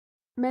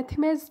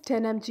Methimez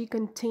 10 mg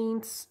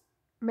contains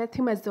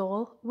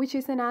methimazole, which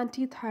is an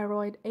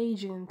anti-thyroid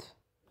agent.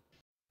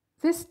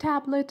 This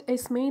tablet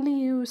is mainly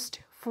used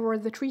for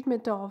the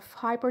treatment of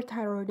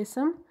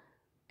hyperthyroidism,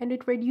 and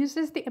it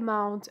reduces the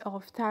amount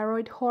of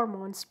thyroid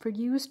hormones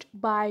produced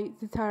by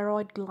the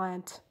thyroid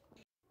gland.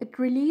 It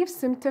relieves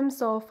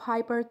symptoms of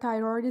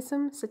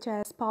hyperthyroidism such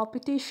as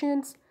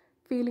palpitations,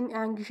 feeling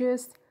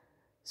anxious,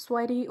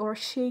 sweaty or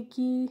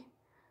shaky,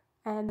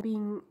 and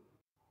being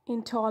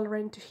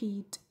intolerant to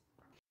heat.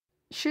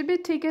 Should be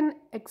taken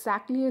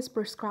exactly as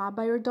prescribed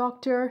by your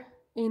doctor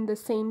in the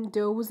same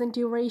dose and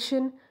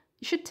duration.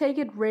 You should take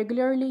it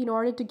regularly in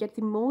order to get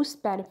the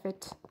most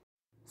benefit.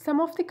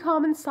 Some of the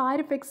common side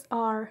effects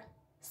are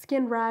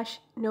skin rash,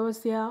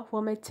 nausea,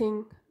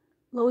 vomiting,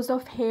 loss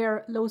of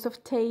hair, loss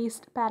of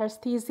taste,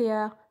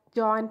 paresthesia,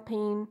 joint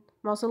pain,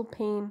 muscle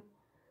pain,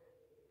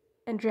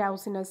 and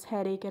drowsiness,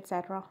 headache,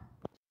 etc.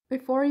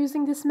 Before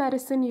using this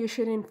medicine, you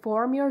should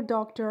inform your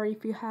doctor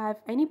if you have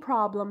any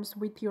problems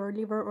with your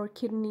liver or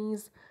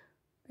kidneys,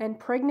 and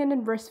pregnant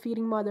and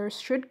breastfeeding mothers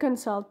should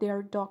consult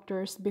their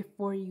doctors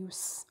before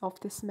use of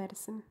this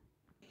medicine.